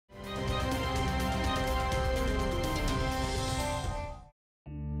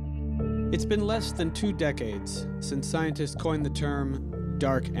It's been less than 2 decades since scientists coined the term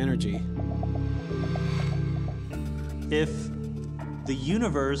dark energy. If the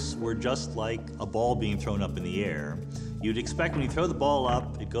universe were just like a ball being thrown up in the air, you'd expect when you throw the ball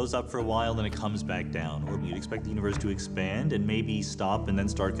up, it goes up for a while, then it comes back down. Or you'd expect the universe to expand and maybe stop and then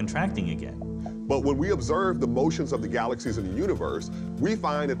start contracting again. But when we observe the motions of the galaxies in the universe, we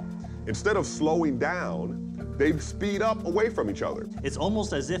find that instead of slowing down, they speed up away from each other. It's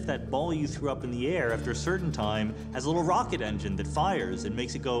almost as if that ball you threw up in the air after a certain time has a little rocket engine that fires and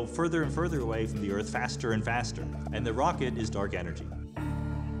makes it go further and further away from the Earth faster and faster. And the rocket is dark energy.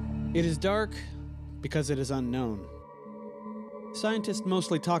 It is dark because it is unknown. Scientists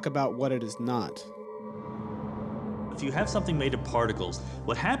mostly talk about what it is not. If you have something made of particles,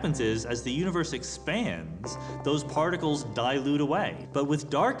 what happens is, as the universe expands, those particles dilute away. But with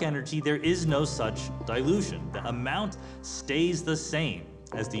dark energy, there is no such dilution. The amount stays the same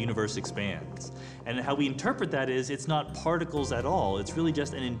as the universe expands. And how we interpret that is, it's not particles at all. It's really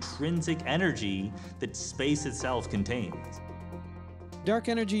just an intrinsic energy that space itself contains. Dark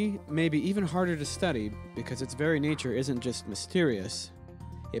energy may be even harder to study because its very nature isn't just mysterious.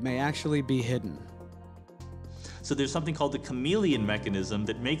 It may actually be hidden. So there's something called the chameleon mechanism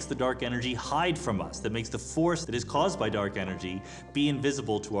that makes the dark energy hide from us, that makes the force that is caused by dark energy be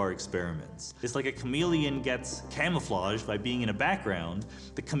invisible to our experiments. It's like a chameleon gets camouflaged by being in a background.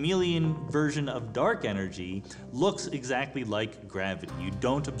 The chameleon version of dark energy looks exactly like gravity. You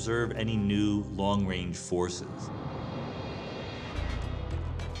don't observe any new long-range forces.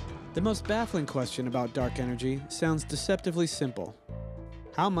 The most baffling question about dark energy sounds deceptively simple.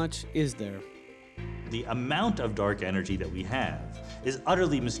 How much is there? The amount of dark energy that we have is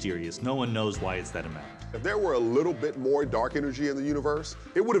utterly mysterious. No one knows why it's that amount. If there were a little bit more dark energy in the universe,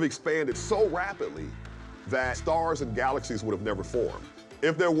 it would have expanded so rapidly that stars and galaxies would have never formed.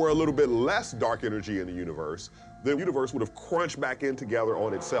 If there were a little bit less dark energy in the universe would have crunched back in together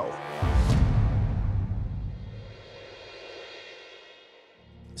on itself.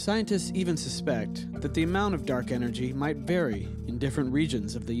 Scientists even suspect that the amount of dark energy might vary in different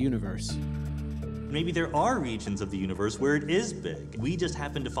regions of the universe. Maybe there are regions of the universe where it is big. We just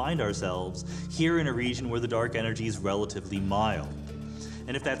happen to find ourselves here in a region where the dark energy is relatively mild.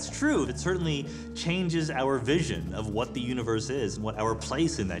 And if that's true, it certainly changes our vision of what the universe is and what our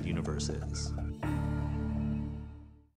place in that universe is.